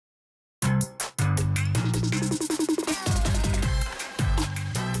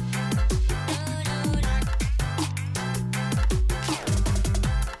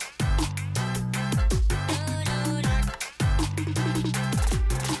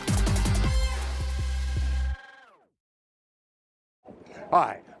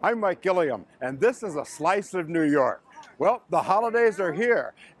Hi, I'm Mike Gilliam, and this is a slice of New York. Well, the holidays are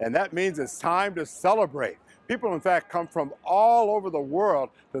here, and that means it's time to celebrate. People, in fact, come from all over the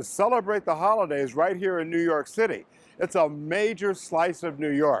world to celebrate the holidays right here in New York City. It's a major slice of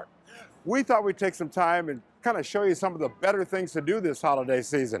New York. We thought we'd take some time and kind of show you some of the better things to do this holiday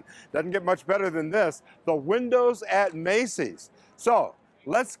season. Doesn't get much better than this, the windows at Macy's. So,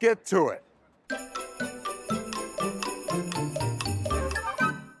 let's get to it.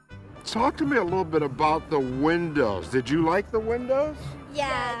 Talk to me a little bit about the windows. Did you like the windows?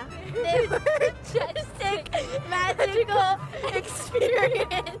 Yeah, they were majestic, magical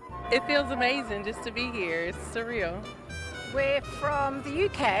experience. It feels amazing just to be here. It's surreal. We're from the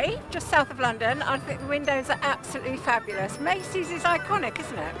UK, just south of London. I think the windows are absolutely fabulous. Macy's is iconic,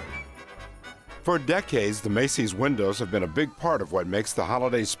 isn't it? For decades, the Macy's windows have been a big part of what makes the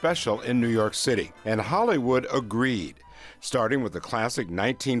holidays special in New York City, and Hollywood agreed, starting with the classic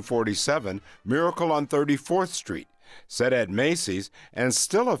 1947 Miracle on 34th Street, set at Macy's and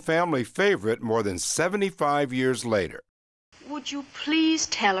still a family favorite more than 75 years later. Would you please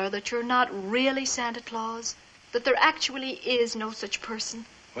tell her that you're not really Santa Claus? That there actually is no such person?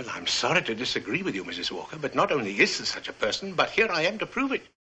 Well, I'm sorry to disagree with you, Mrs. Walker, but not only is there such a person, but here I am to prove it.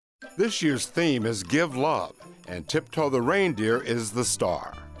 This year's theme is Give Love, and Tiptoe the Reindeer is the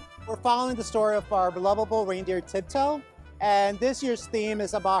star. We're following the story of our lovable reindeer Tiptoe, and this year's theme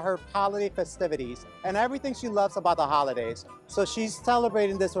is about her holiday festivities and everything she loves about the holidays. So she's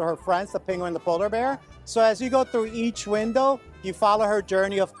celebrating this with her friends, the penguin and the polar bear. So as you go through each window, you follow her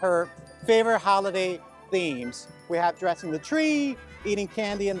journey of her favorite holiday themes. We have dressing the tree, eating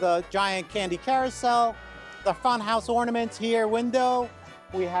candy in the giant candy carousel, the funhouse ornaments here window.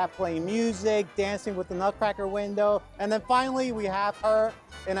 We have playing music, dancing with the Nutcracker window, and then finally we have her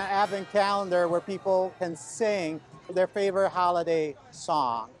in an advent calendar where people can sing their favorite holiday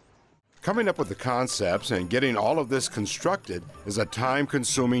song. Coming up with the concepts and getting all of this constructed is a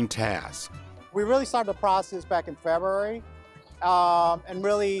time-consuming task. We really started the process back in February, and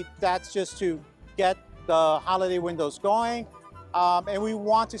really that's just to get the holiday windows going, and we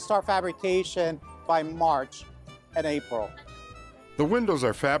want to start fabrication by March and April. The windows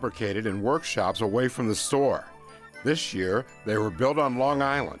are fabricated in workshops away from the store. This year, they were built on Long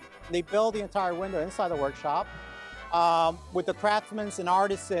Island. They build the entire window inside the workshop with the craftsmen and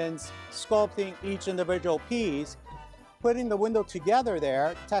artisans sculpting each individual piece, putting the window together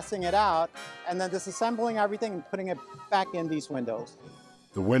there, testing it out, and then disassembling everything and putting it back in these windows.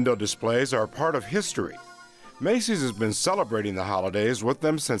 The window displays are part of history. Macy's has been celebrating the holidays with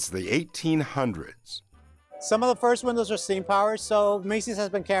them since the 1800s. Some of the first windows are steam powered, so Macy's has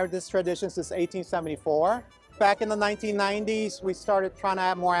been carrying this tradition since 1874. Back in the 1990s, we started trying to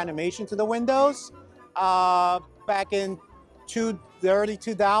add more animation to the windows. Back in the early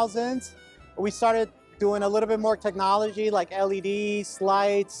 2000s, we started doing a little bit more technology like LEDs,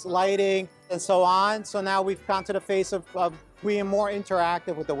 lights, lighting, and so on. So now we've come to the phase of being more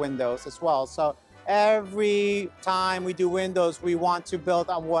interactive with the windows as well. So every time we do windows, we want to build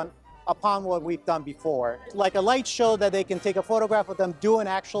upon what we've done before. Like a light show that they can take a photograph of them doing,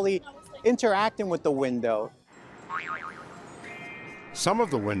 actually interacting with the window. Some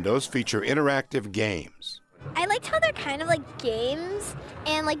of the windows feature interactive games. I liked how they're kind of like games,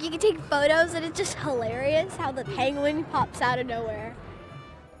 and like you can take photos, and it's just hilarious how the penguin pops out of nowhere.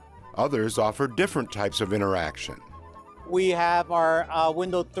 Others offer different types of interaction. We have our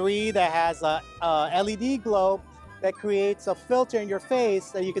window 3 that has a LED globe that creates a filter in your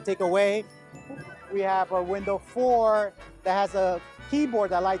face that you can take away. We have our window 4 that has a keyboard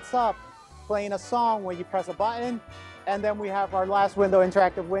that lights up, playing a song when you press a button. And then we have our last window,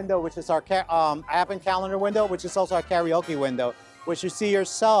 interactive window, which is our advent calendar window, which is also our karaoke window, which you see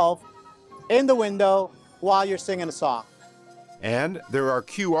yourself in the window while you're singing a song. And there are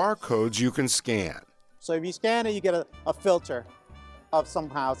QR codes you can scan. So if you scan it, you get a filter of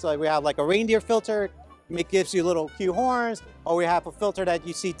somehow. So we have like a reindeer filter, it gives you little cute horns, or we have a filter that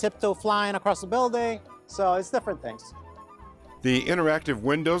you see Tiptoe flying across the building. So it's different things. The interactive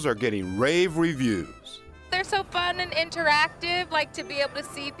windows are getting rave reviews. They're so fun and interactive, like to be able to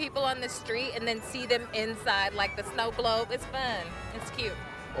see people on the street and then see them inside, like the snow globe. It's fun. It's cute.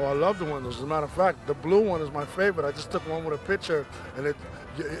 Oh, I love the windows. As a matter of fact, the blue one is my favorite. I just took one with a picture, and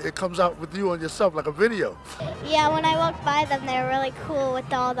it comes out with you and yourself like a video. Yeah, when I walked by them, they were really cool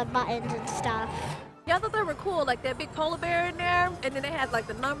with all the buttons and stuff. Yeah, I thought they were cool, like that big polar bear in there, and then they had like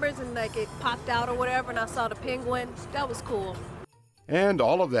the numbers and like it popped out or whatever, and I saw the penguin. That was cool. And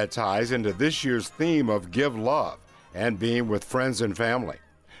all of that ties into this year's theme of Give Love and being with friends and family.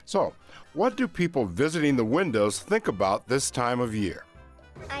 So, what do people visiting the windows think about this time of year?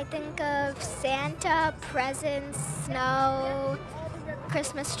 I think of Santa, presents, snow,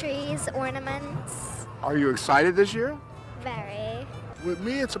 Christmas trees, ornaments. Are you excited this year? Very. With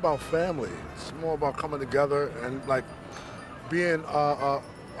me, it's about family. It's more about coming together and like being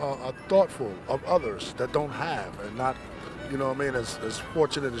thoughtful of others that don't have and not, you know what I mean, as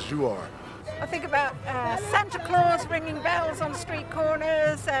fortunate as you are. I think about Santa Claus ringing bells on street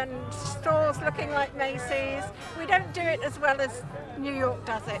corners and stores looking like Macy's. We don't do it as well as New York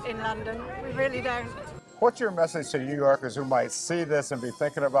does it in London. We really don't. What's your message to New Yorkers who might see this and be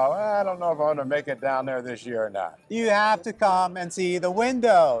thinking about, I don't know if I want to make it down there this year or not? You have to come and see the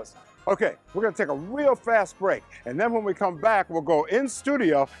windows. Okay, we're going to take a real fast break. And then when we come back, we'll go in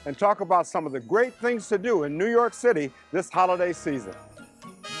studio and talk about some of the great things to do in New York City this holiday season.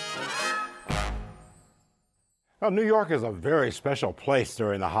 Well, New York is a very special place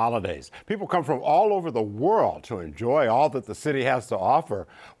during the holidays. People come from all over the world to enjoy all that the city has to offer,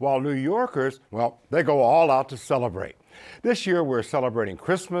 while New Yorkers, well, they go all out to celebrate. This year, we're celebrating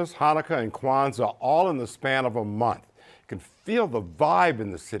Christmas, Hanukkah, and Kwanzaa all in the span of a month. You can feel the vibe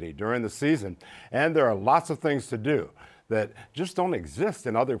in the city during the season, and there are lots of things to do that just don't exist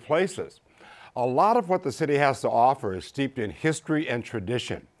in other places. A lot of what the city has to offer is steeped in history and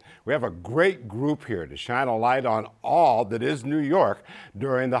tradition. We have a great group here to shine a light on all that is New York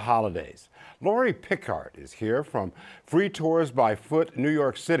during the holidays. Lori Pickhardt is here from Free Tours by Foot, New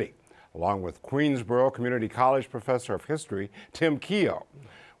York City, along with Queensborough Community College Professor of History, Tim Keogh.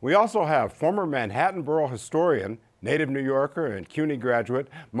 We also have former Manhattan Borough historian, native New Yorker and CUNY graduate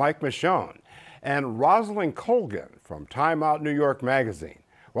Mike Miscione, and Rossilynne Culgan from Time Out New York magazine.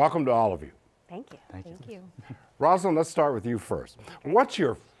 Welcome to all of you. Thank you. Thank you. Rossilynne, let's start with you first. What's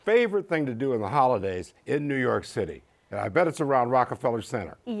your favorite thing to do in the holidays in New York City? And I bet it's around Rockefeller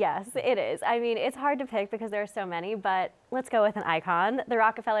Center. Yes, it is. I mean, it's hard to pick because there are so many, but let's go with an icon. The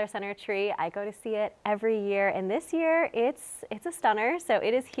Rockefeller Center tree, I go to see it every year, and this year it's a stunner. So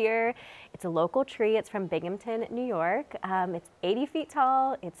it is here. It's a local tree. It's from Binghamton, New York. It's 80 feet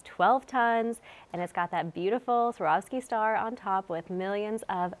tall, it's 12 tons, and it's got that beautiful Swarovski star on top with millions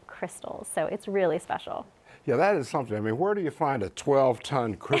of crystals. So it's really special. Yeah, that is something. I mean, where do you find a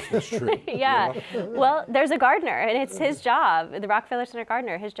 12-ton Christmas tree? Yeah, you know? Well, there's a gardener, and it's his job, the Rockefeller Center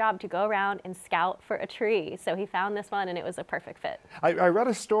gardener, his job to go around and scout for a tree. So he found this one, and it was a perfect fit. I read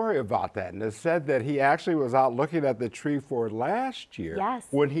a story about that, and it said that he actually was out looking at the tree for last year. Yes.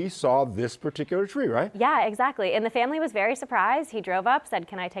 When he saw this particular tree, right? Yeah, exactly. And the family was very surprised. He drove up, said,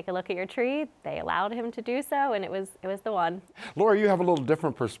 "Can I take a look at your tree?" They allowed him to do so, and it was the one. Laura, you have a little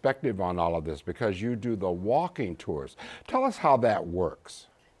different perspective on all of this because you do the walking tours. Tell us how that works.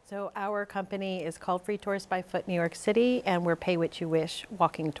 So our company is called Free Tours by Foot New York City, and we're pay what you wish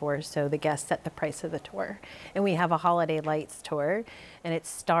walking tours. So the guests set the price of the tour. And we have a holiday lights tour, and it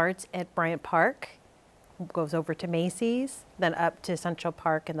starts at Bryant Park, goes over to Macy's, then up to Central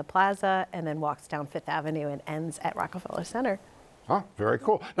Park and the Plaza, and then walks down Fifth Avenue and ends at Rockefeller Center. Huh, very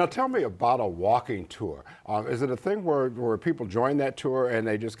cool. Now tell me about a walking tour. Is it a thing where people join that tour and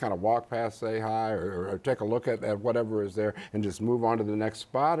they just kind of walk past, say hi, or take a look at whatever is there and just move on to the next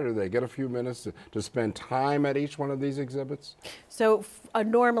spot, or do they get a few minutes to spend time at each one of these exhibits? So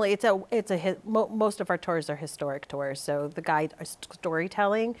normally most of our tours are historic tours, so the guide are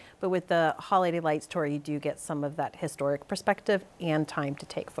storytelling, but with the Holiday Lights tour you do get some of that historic perspective and time to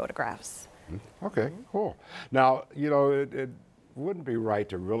take photographs. Okay, cool. Now, you know, it wouldn't be right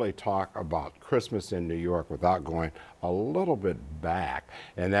to really talk about Christmas in New York without going a little bit back,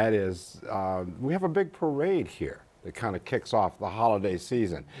 and that is we have a big parade here that kind of kicks off the holiday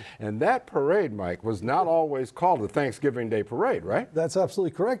season. And that parade, Mike, was not always called the Thanksgiving Day Parade, right? That's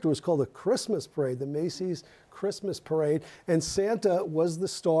absolutely correct. It was called the Christmas Parade, the Macy's Christmas Parade, and Santa was the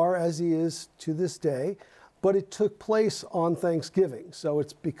star, as he is to this day, but it took place on Thanksgiving, so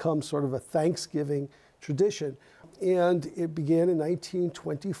it's become sort of a Thanksgiving tradition. And it began in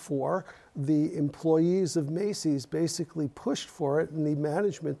 1924. The employees of Macy's basically pushed for it, and the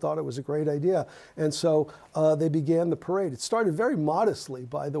management thought it was a great idea. And so they began the parade. It started very modestly,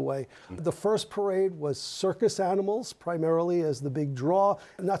 by the way. The first parade was circus animals, primarily as the big draw.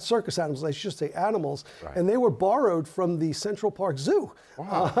 Not circus animals, I should say animals. Right. And they were borrowed from the Central Park Zoo.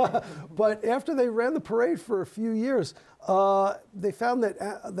 Wow. But after they ran the parade for a few years, they found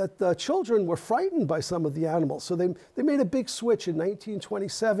that the children were frightened by some of the animals. So they made a big switch in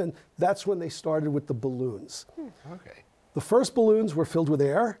 1927. That's when they started with the balloons. Okay. The first balloons were filled with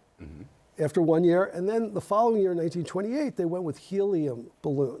air after 1 year. And then the following year, in 1928, they went with helium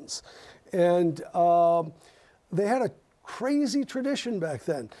balloons. And they had a crazy tradition back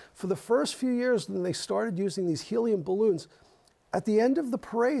then. For the first few years when they started using these helium balloons, at the end of the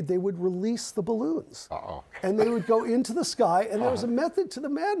parade, they would release the balloons. And they would go into the sky, and there was a method to the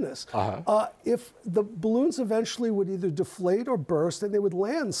madness. If the balloons eventually would either deflate or burst, and they would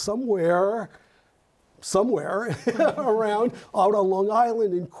land somewhere around, out on Long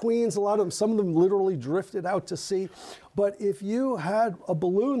Island, in Queens, a lot of them, some of them literally drifted out to sea. But if you had a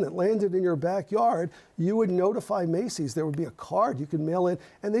balloon that landed in your backyard, you would notify Macy's. There would be a card you could mail in,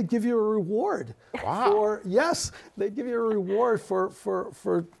 and they'd give you a reward. Yes, they'd give you a reward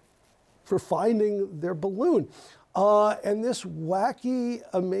for finding their balloon. And this wacky,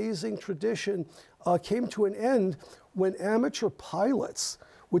 amazing tradition came to an end when amateur pilots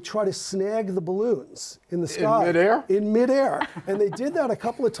would try to snag the balloons in the sky. In midair? In midair. And they did that a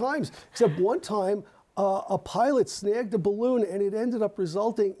couple of times, except one time a pilot snagged a balloon and it ended up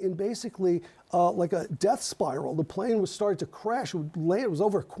resulting in basically like a death spiral. The plane was starting to crash. It would land. It was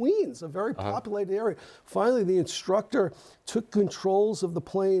over Queens, a very populated area. Finally, the instructor took controls of the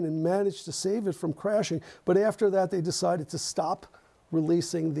plane and managed to save it from crashing. But after that, they decided to stop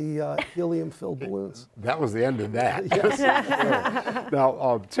releasing the helium-filled balloons. That was the end of that. Yes.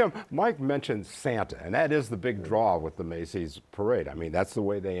 Now, Tim, Mike mentioned Santa, and that is the big draw with the Macy's parade. I mean, that's the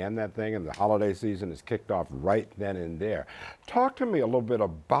way they end that thing, and the holiday season is kicked off right then and there. Talk to me a little bit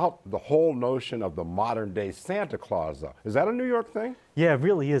about the whole notion of the modern-day Santa Claus, though. Is that a New York thing? Yeah, it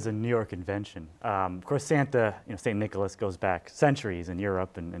really is a New York invention. Of course, Santa, St. Nicholas goes back centuries in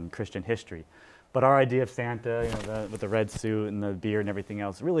Europe and Christian history. But our idea of Santa, with the red suit and the beard and everything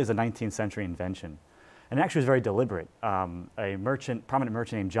else, really is a 19th century invention. And it actually was very deliberate. A prominent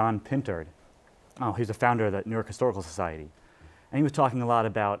merchant named John Pickhardt, he's the founder of the New York Historical Society. And he was talking a lot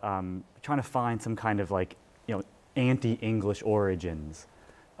about trying to find some kind of anti-English origins,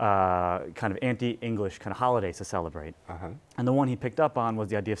 kind of anti-English kind of holidays to celebrate. And the one he picked up on was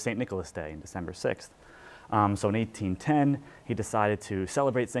the idea of St. Nicholas Day on December 6th. So in 1810, he decided to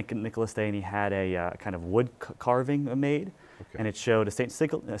celebrate St. Nicholas Day, and he had a kind of wood carving made, and it showed a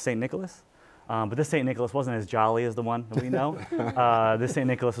St. Nicholas. But this St. Nicholas wasn't as jolly as the one that we know. This St.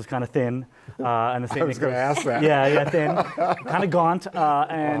 Nicholas was kind of thin. And the St. I was going to ask that. Yeah, thin, kind of gaunt.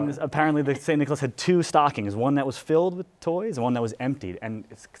 And apparently the St. Nicholas had two stockings, one that was filled with toys and one that was emptied. And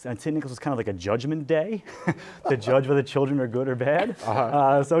St. Nicholas was kind of like a judgment day to judge whether children are good or bad.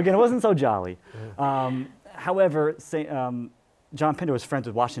 So again, it wasn't so jolly. However, John Pickhardt was friends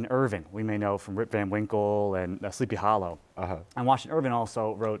with Washington Irving, we may know from Rip Van Winkle and Sleepy Hollow. And Washington Irving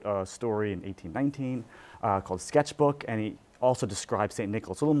also wrote a story in 1819 called Sketchbook, and he also described St.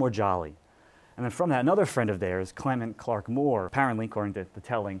 Nicholas, a little more jolly. And then from that, another friend of theirs, Clement Clark Moore, apparently, according to the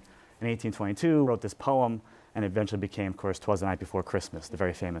telling, in 1822, wrote this poem, and eventually became, of course, 'Twas the Night Before Christmas, the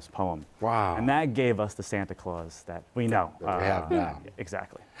very famous poem. Wow. And that gave us the Santa Claus that we know. That we have now.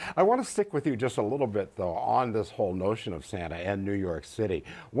 Exactly. I want to stick with you just a little bit, though, on this whole notion of Santa and New York City.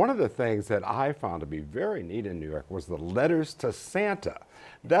 One of the things that I found to be very neat in New York was the letters to Santa.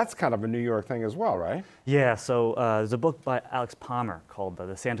 That's kind of a New York thing as well, right? Yeah, so there's a book by Alex Palmer called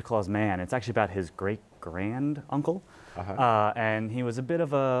The Santa Claus Man. It's actually about his great-grand-uncle. And he was a bit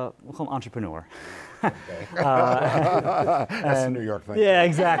of a, we'll call him entrepreneur. That's a New York thing. Yeah,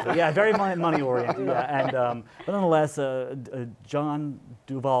 exactly. Yeah, very money-oriented. Yeah. And, but nonetheless, John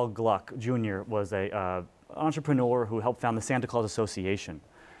Duval Gluck Jr. was an entrepreneur who helped found the Santa Claus Association.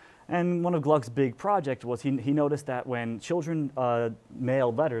 And one of Gluck's big projects was he noticed that when children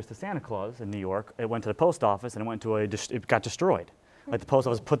mailed letters to Santa Claus in New York, it went to the post office and it got destroyed. Like the post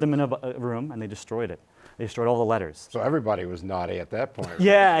office put them in a room and they destroyed it. They destroyed all the letters. So everybody was naughty at that point.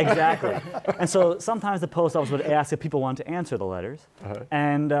 Yeah, exactly. And so sometimes the post office would ask if people wanted to answer the letters.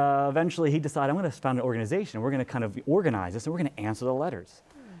 And eventually he decided, I'm going to found an organization. And we're going to kind of organize this and we're going to answer the letters.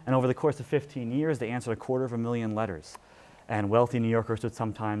 And over the course of 15 years, they answered 250,000 letters. And wealthy New Yorkers would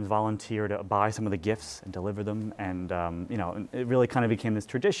sometimes volunteer to buy some of the gifts and deliver them. And it really kind of became this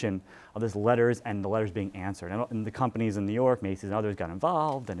tradition of this letters and the letters being answered. And the companies in New York, Macy's and others got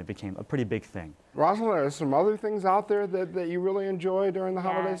involved, and it became a pretty big thing. Rosalind, are there some other things out there that you really enjoy during the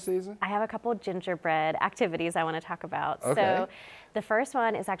holiday season? I have a couple gingerbread activities I want to talk about. Okay. So the first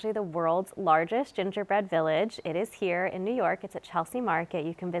one is actually the world's largest gingerbread village. It is here in New York. It's at Chelsea Market.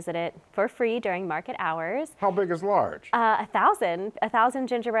 You can visit it for free during market hours. How big is large? 1,000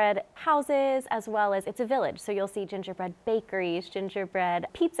 gingerbread houses, as well as it's a village. So you'll see gingerbread bakeries, gingerbread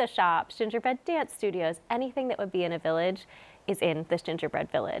pizza shops, gingerbread dance studios, anything that would be in a village is in this gingerbread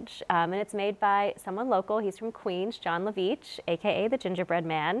village. And it's made by someone local. He's from Queens, John Levitch, AKA the Gingerbread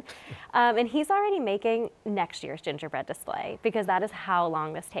Man. And he's already making next year's gingerbread display because that is how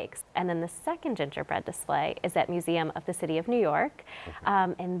long this takes. And then the second gingerbread display is at Museum of the City of New York.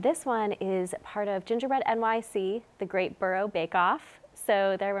 And this one is part of Gingerbread NYC, the Great Borough Bake Off.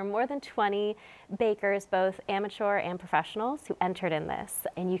 So there were more than 20 bakers, both amateur and professionals, who entered in this.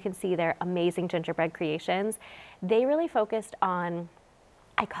 And you can see their amazing gingerbread creations. They really focused on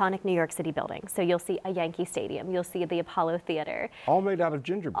iconic New York City buildings. So you'll see a Yankee Stadium, you'll see the Apollo Theater. All made out of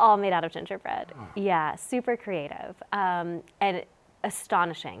gingerbread. All made out of gingerbread. Oh. Yeah, super creative. And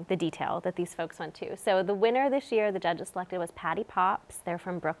astonishing, the detail that these folks went to. So the winner this year, the judges selected, was Patty Pops. They're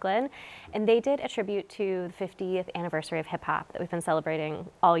from Brooklyn. And they did a tribute to the 50th anniversary of hip hop that we've been celebrating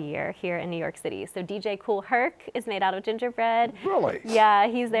all year here in New York City. So DJ Kool Herc is made out of gingerbread. Really? Yeah,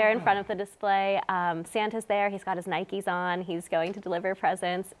 he's there in front of the display. Santa's there. He's got his Nikes on. He's going to deliver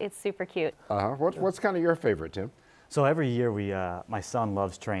presents. It's super cute. What's kind of your favorite, Tim? So every year my son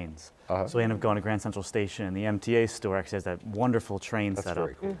loves trains. So we end up going to Grand Central Station, and the MTA store actually has that wonderful train setup.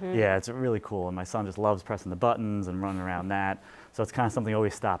 Very cool. Yeah, it's really cool, and my son just loves pressing the buttons and running around that. So it's kind of something we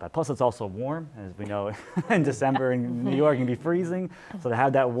always stop at. Plus it's also warm, as we know in December in New York it can be freezing. So to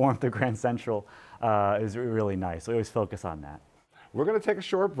have that warmth of Grand Central is really nice. So we always focus on that. We're going to take a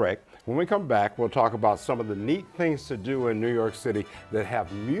short break. When we come back, we'll talk about some of the neat things to do in New York City that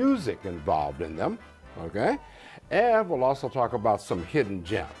have music involved in them, okay? And we'll also talk about some hidden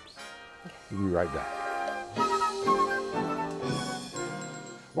gems. We'll be right back.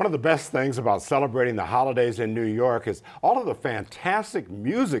 One of the best things about celebrating the holidays in New York is all of the fantastic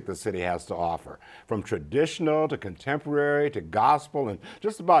music the city has to offer, from traditional to contemporary to gospel and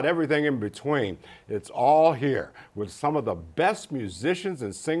just about everything in between. It's all here with some of the best musicians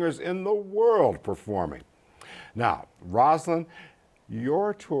and singers in the world performing. Now, Rossilynne,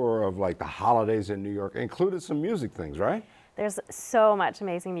 your tour of like the holidays in New York included some music things, right? There's so much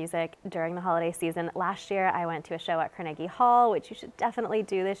amazing music during the holiday season. Last year, I went to a show at Carnegie Hall, which you should definitely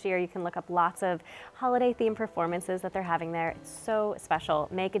do this year. You can look up lots of holiday-themed performances that they're having there. It's so special.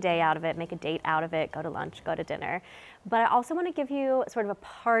 Make a day out of it, make a date out of it, go to lunch, go to dinner. But I also want to give you sort of a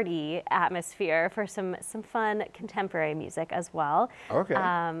party atmosphere for some fun contemporary music as well. Okay.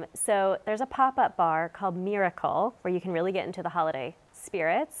 So there's a pop-up bar called Miracle, where you can really get into the holiday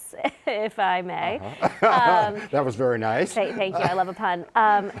spirits, if I may. That was very nice. Thank you, I love a pun.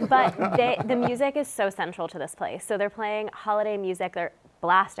 But the music is so central to this place. So they're playing holiday music, they're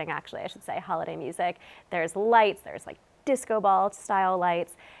blasting actually, I should say, holiday music. There's lights, there's like disco ball style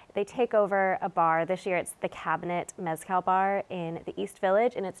lights. They take over a bar. This year it's the Cabinet Mezcal Bar in the East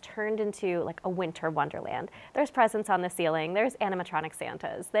Village, and it's turned into like a winter wonderland. There's presents on the ceiling, there's animatronic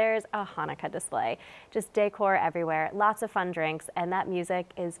Santas, there's a Hanukkah display, just decor everywhere, lots of fun drinks, and that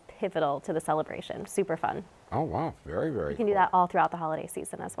music is pivotal to the celebration. Super fun. Oh wow, very, very You can do that all throughout the holiday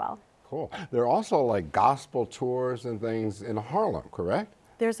season as well. Cool. There are also like gospel tours and things in Harlem, correct?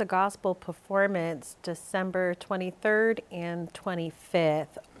 There's a gospel performance December 23rd and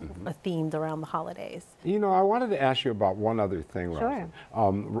 25th, themed around the holidays. You know, I wanted to ask you about one other thing,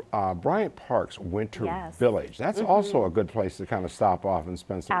 Sure. Bryant Park's Winter Village. That's also a good place to kind of stop off and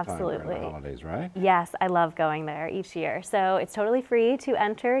spend some time during the holidays, right? Yes, I love going there each year. So it's totally free to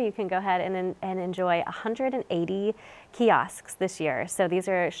enter. You can go ahead and enjoy 180 kiosks this year. So these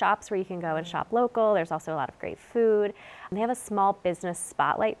are shops where you can go and shop local. There's also a lot of great food. They have a small business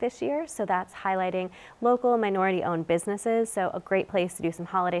spotlight this year, so that's highlighting local minority-owned businesses, so a great place to do some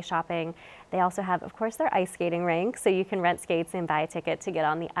holiday shopping. They also have, of course, their ice skating rink, so you can rent skates and buy a ticket to get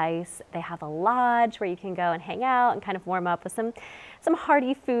on the ice. They have a lodge where you can go and hang out and kind of warm up with some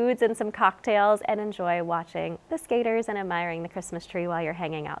hearty foods and some cocktails and enjoy watching the skaters and admiring the Christmas tree while you're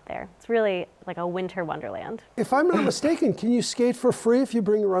hanging out there. It's really like a winter wonderland. If I'm not mistaken, can you skate for free if you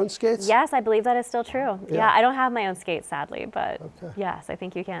bring your own skates? Yes, I believe that is still true. Yeah, I don't have my own skates, sadly, but yes, I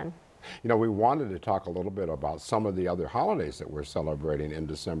think you can. You know, we wanted to talk a little bit about some of the other holidays that we're celebrating in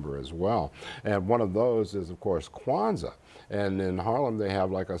December as well. And one of those is, of course, Kwanzaa. And in Harlem, they have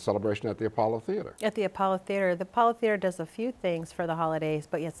like a celebration at the Apollo Theater. At the Apollo Theater. The Apollo Theater does a few things for the holidays,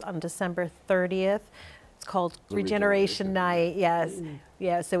 but yes, on December 30th, it's called Regeneration Night. Yes.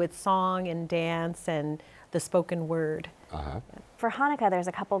 Yeah, so it's song and dance and the spoken word. For Hanukkah, there's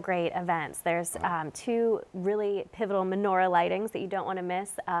a couple great events. There's two really pivotal menorah lightings that you don't want to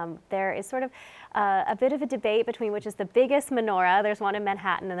miss. There is sort of a bit of a debate between which is the biggest menorah. There's one in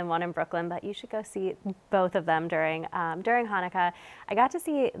Manhattan and then one in Brooklyn, but you should go see both of them during Hanukkah. I got to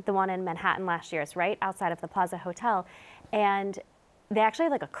see the one in Manhattan last year. It's right outside of the Plaza Hotel, and they actually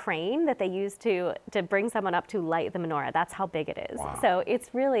have like a crane that they use to bring someone up to light the menorah. That's how big it is. Wow. So it's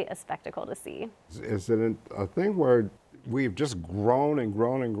really a spectacle to see. Is it a thing where we've just grown and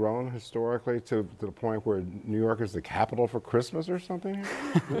grown and grown historically to the point where New York is the capital for Christmas or something?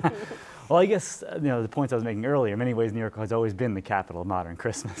 Well, I guess, the points I was making earlier, in many ways New York has always been the capital of modern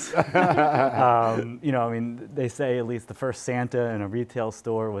Christmas. They say at least the first Santa in a retail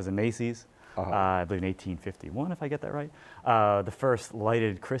store was a Macy's, I believe in 1851, if I get that right. The first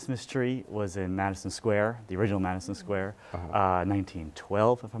lighted Christmas tree was in Madison Square, the original Madison Square,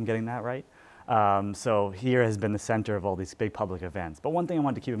 1912, if I'm getting that right. So here has been the center of all these big public events. But one thing I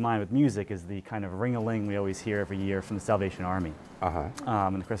wanted to keep in mind with music is the kind of ring-a-ling we always hear every year from the Salvation Army.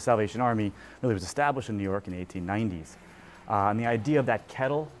 And of course, the Salvation Army really was established in New York in the 1890s. And the idea of that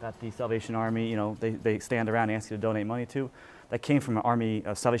kettle that the Salvation Army, they stand around and ask you to donate money to, that came from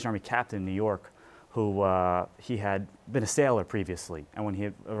a Salvation Army captain in New York who he had been a sailor previously. And when he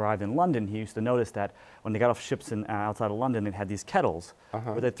arrived in London, he used to notice that when they got off ships outside of London, they had these kettles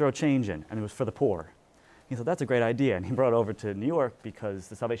where they'd throw change in, and it was for the poor. He thought, that's a great idea, and he brought it over to New York because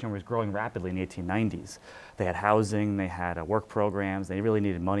the Salvation Army was growing rapidly in the 1890s. They had housing, they had work programs, they really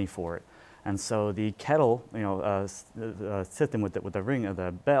needed money for it. And so the kettle, system with the ring of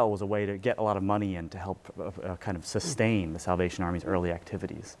the bell was a way to get a lot of money in to help kind of sustain the Salvation Army's early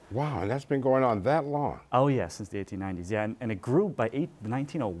activities. Wow, and that's been going on that long? Oh yeah, since the 1890s, yeah, and it grew by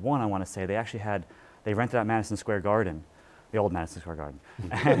 1901, I want to say. They rented out Madison Square Garden, the old Madison Square Garden.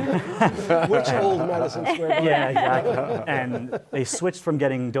 Which old Madison Square Garden? Yeah, exactly. And they switched from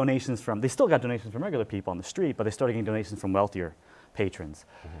getting donations they still got donations from regular people on the street, but they started getting donations from wealthier patrons.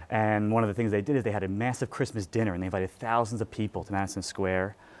 And one of the things they did is they had a massive Christmas dinner, and they invited thousands of people to Madison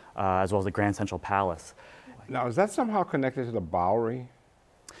Square, as well as the Grand Central Palace. Now, is that somehow connected to the Bowery?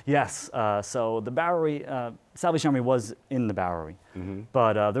 Yes, so the Bowery, Salvation Army was in the Bowery,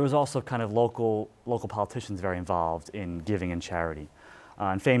 but there was also kind of local politicians very involved in giving and charity.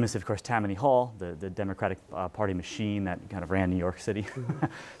 And famous, of course, Tammany Hall, the Democratic Party machine that kind of ran New York City.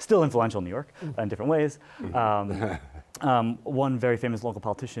 Still influential in New York in different ways. One very famous local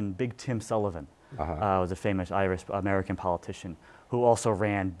politician, Big Tim Sullivan, was a famous Irish-American politician who also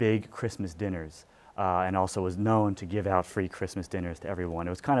ran big Christmas dinners. And also was known to give out free Christmas dinners to everyone.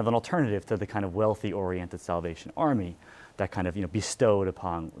 It was kind of an alternative to the kind of wealthy-oriented Salvation Army that kind of bestowed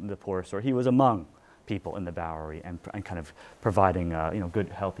upon the poor. So he was among people in the Bowery and kind of providing good,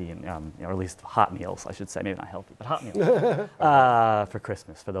 healthy, and or at least hot meals, I should say, maybe not healthy, but hot meals for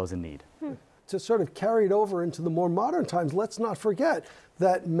Christmas for those in need. To sort of carry it over into the more modern times, let's not forget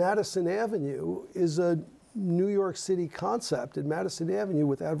that Madison Avenue is a New York City concept, and Madison Avenue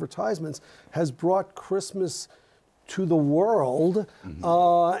with advertisements has brought Christmas to the world,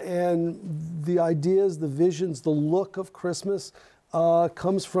 and the ideas, the visions, the look of Christmas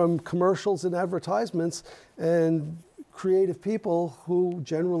comes from commercials and advertisements and creative people who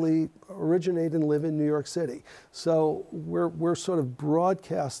generally originate and live in New York City. So we're sort of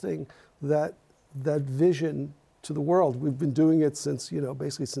broadcasting that vision to the world. We've been doing it since,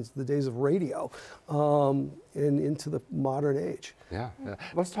 basically since the days of radio and into the modern age. Yeah.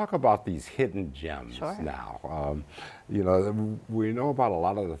 Let's talk about these hidden gems now. We know about a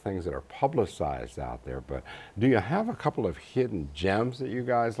lot of the things that are publicized out there, but do you have a couple of hidden gems that you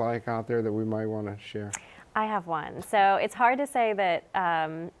guys like out there that we might want to share? I have one. So it's hard to say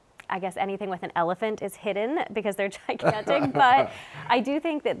that I guess anything with an elephant is hidden because they're gigantic, but I do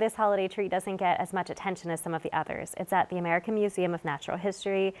think that this holiday tree doesn't get as much attention as some of the others. It's at the American Museum of Natural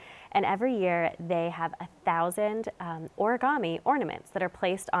History, and every year they have 1,000 origami ornaments that are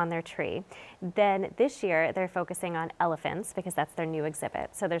placed on their tree. Then this year they're focusing on elephants because that's their new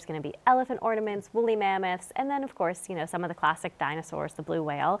exhibit. So there's going to be elephant ornaments, woolly mammoths, and then of course, some of the classic dinosaurs, the blue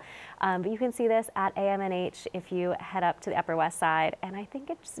whale. But you can see this at AMNH if you head up to the Upper West Side, and I think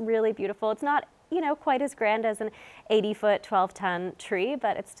it's really beautiful. It's not, quite as grand as an 80-foot, 12-ton tree,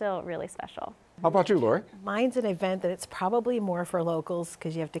 but it's still really special. How about you, Lori? Mine's an event that it's probably more for locals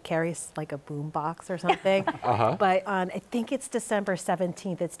because you have to carry like a boom box or something. But I think it's December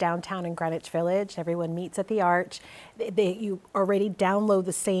 17th. It's downtown in Greenwich Village. Everyone meets at the Arch. You already download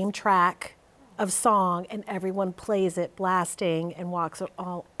the same track of song, and everyone plays it blasting and walks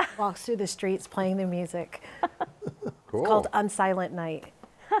through the streets playing the music. Cool. It's called Unsilent Night.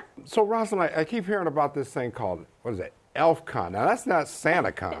 So, Rosalind, I keep hearing about this thing called, what is it, ElfCon. Now that's not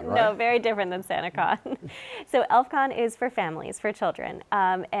SantaCon, right? No, very different than SantaCon. So ElfCon is for families, for children,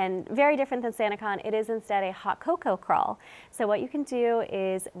 and very different than SantaCon. It is instead a hot cocoa crawl. So what you can do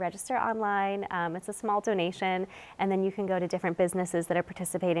is register online. It's a small donation, and then you can go to different businesses that are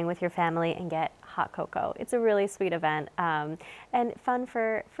participating with your family and get hot cocoa. It's a really sweet event and fun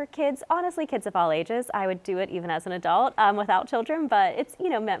for kids. Honestly, kids of all ages. I would do it even as an adult without children, but it's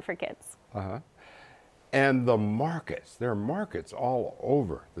meant for kids. And the markets, there are markets all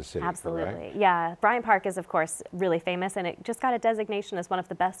over the city. Absolutely, correct? Yeah. Bryant Park is, of course, really famous, and it just got a designation as one of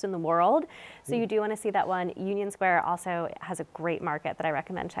the best in the world. So you do want to see that one. Union Square also has a great market that I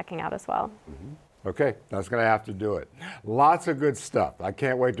recommend checking out as well. Okay, that's going to have to do it. Lots of good stuff. I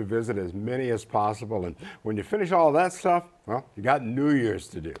can't wait to visit as many as possible. And when you finish all that stuff, well, you got New Year's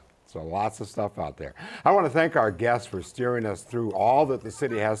to do. So lots of stuff out there. I want to thank our guests for steering us through all that the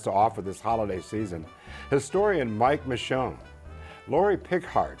city has to offer this holiday season. Historian Mike Miscione, Lori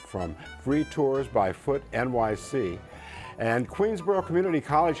Pickhardt from Free Tours by Foot NYC, and Queensborough Community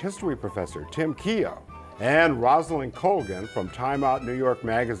College history professor Tim Keogh, and Rossilynne Culgan from Time Out New York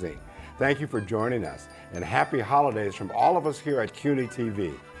Magazine. Thank you for joining us, and happy holidays from all of us here at CUNY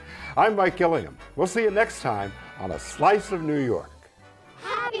TV. I'm Mike Gilliam. We'll see you next time on A Slice of New York.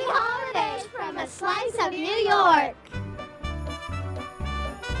 Happy holidays from A Slice of New York.